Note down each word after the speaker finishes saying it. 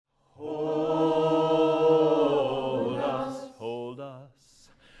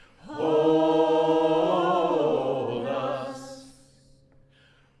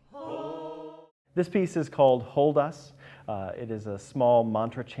This piece is called Hold Us. It is a small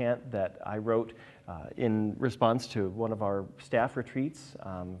mantra chant that I wrote in response to one of our staff retreats,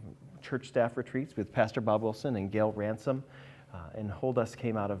 church staff retreats with Pastor Bob Wilson and Gail Ransom. And Hold Us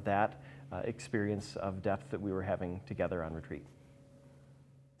came out of that experience of depth that we were having together on retreat.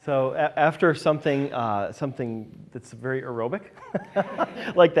 So after something that's very aerobic,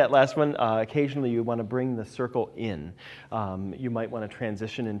 like that last one, occasionally you want to bring the circle in. You might want to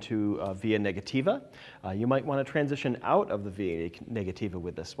transition into via negativa. You might want to transition out of the via negativa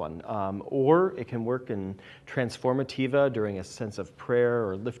with this one. Or it can work in transformativa during a sense of prayer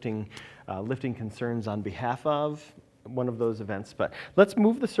or lifting concerns on behalf of one of those events. But let's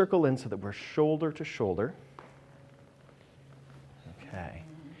move the circle in so that we're shoulder to shoulder. Okay.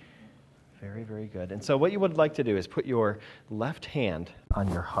 Very, very good. And so what you would like to do is put your left hand on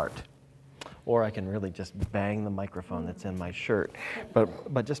your heart. Or I can really just bang the microphone that's in my shirt.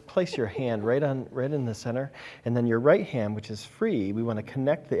 But just place your hand right in the center. And then your right hand, which is free, we want to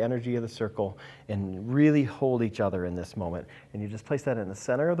connect the energy of the circle and really hold each other in this moment. And you just place that in the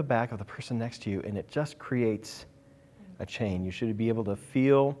center of the back of the person next to you, and it just creates a chain. You should be able to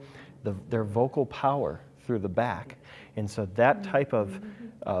feel their vocal power through the back. And so that type of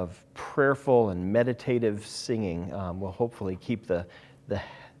prayerful and meditative singing will hopefully keep us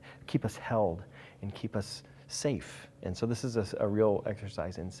held and keep us safe. And so this is a real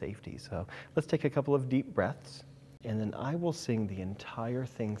exercise in safety. So let's take a couple of deep breaths, and then I will sing the entire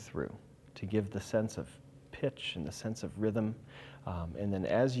thing through to give the sense of pitch and the sense of rhythm. And then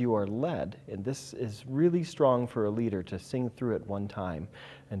as you are led, and this is really strong for a leader to sing through at one time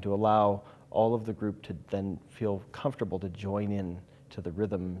and to allow all of the group to then feel comfortable to join in to the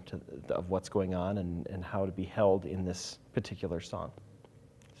rhythm of what's going on and how to be held in this particular song.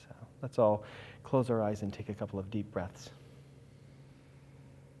 So let's all close our eyes and take a couple of deep breaths.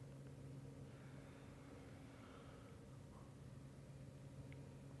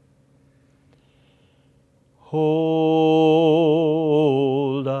 Hold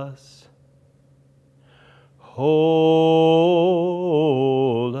us, hold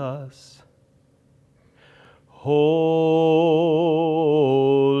us, hold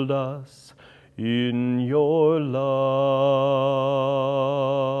us in your love.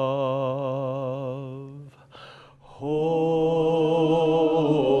 Hold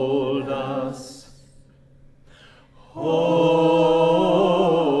us, hold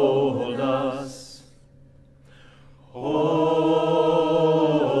us, hold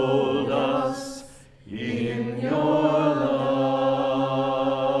us in your love.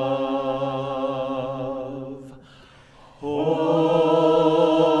 Hold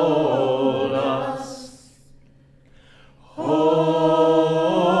us, hold us, hold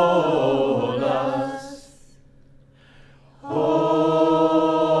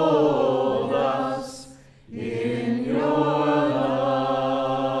us in your love.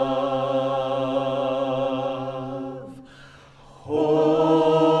 Hold us,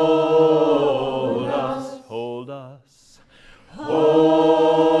 hold us, hold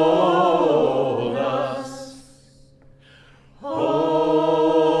us,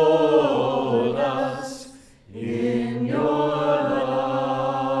 hold us in your love.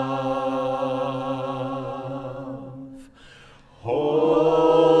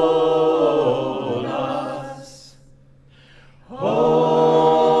 Hold us, hold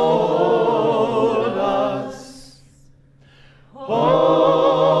us, hold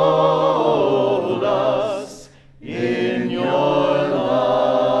us in your love.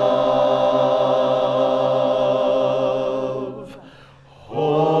 Hold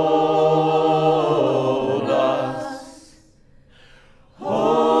us, hold us, hold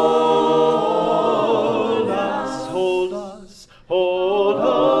us, hold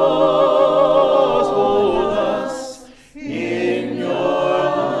us, hold us in your love, in your love.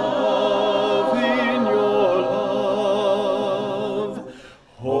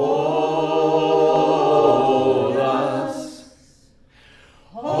 Hold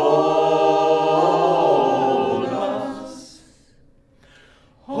us, hold us,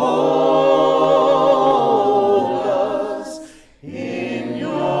 hold us in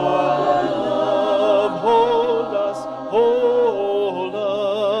your love. Hold us, hold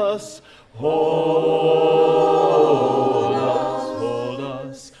us, hold us, hold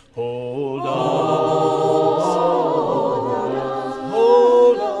us, hold us.